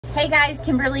Hey guys,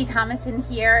 Kimberly Thomason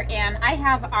here, and I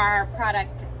have our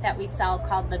product that we sell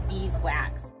called the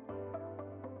Beeswax.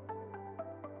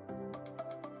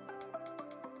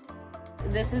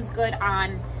 This is good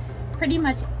on pretty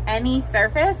much any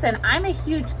surface, and I'm a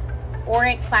huge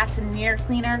Oreck glass and mirror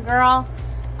cleaner girl.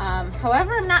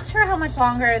 However, I'm not sure how much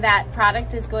longer that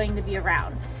product is going to be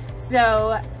around.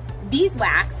 So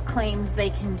Beeswax claims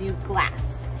they can do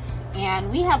glass, and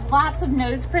we have lots of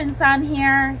nose prints on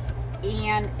here,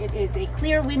 and it is a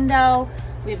clear window.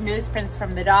 We have nose prints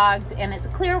from the dogs, and it's a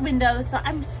clear window, so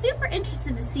I'm super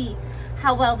interested to see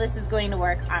how well this is going to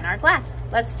work on our glass.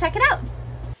 Let's check it out.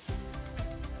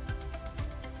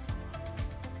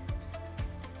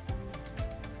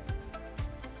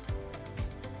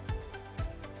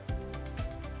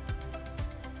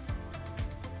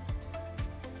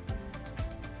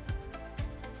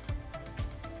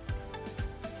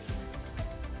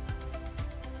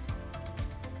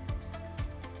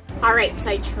 All right, so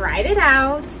I tried it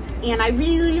out and I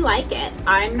really like it.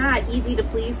 I'm not easy to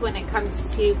please when it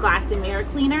comes to glass and mirror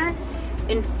cleaner.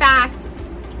 In fact,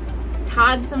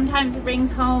 Todd sometimes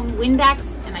brings home Windex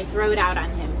and I throw it out on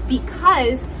him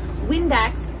because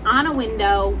Windex on a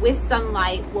window with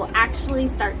sunlight will actually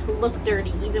start to look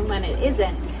dirty even when it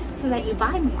isn't, so that you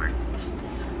buy more.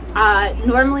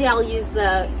 Normally I'll use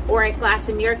the Oreck glass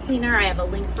and mirror cleaner. I have a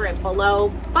link for it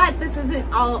below, but this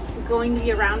isn't all going to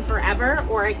be around forever.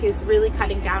 Oreck is really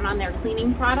cutting down on their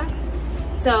cleaning products.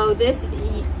 So this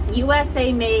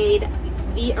USA made,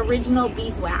 the original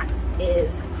Beeswax,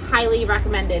 is highly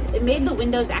recommended. It made the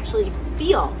windows actually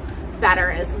feel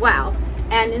better as well.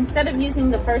 And instead of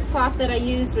using the first cloth that I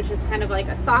used, which was kind of like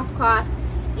a soft cloth,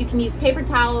 you can use paper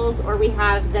towels, or we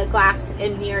have the glass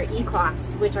and mirror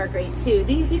e-cloths, which are great too.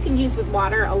 These you can use with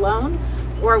water alone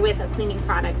or with a cleaning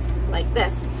product like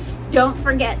this. Don't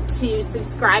forget to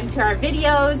subscribe to our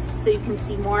videos so you can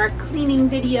see more cleaning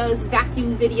videos,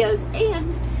 vacuum videos,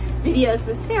 and videos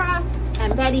with Sarah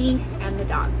and Betty and the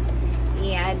dogs.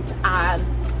 And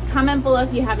comment below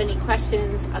if you have any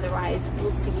questions. Otherwise,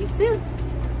 we'll see you soon.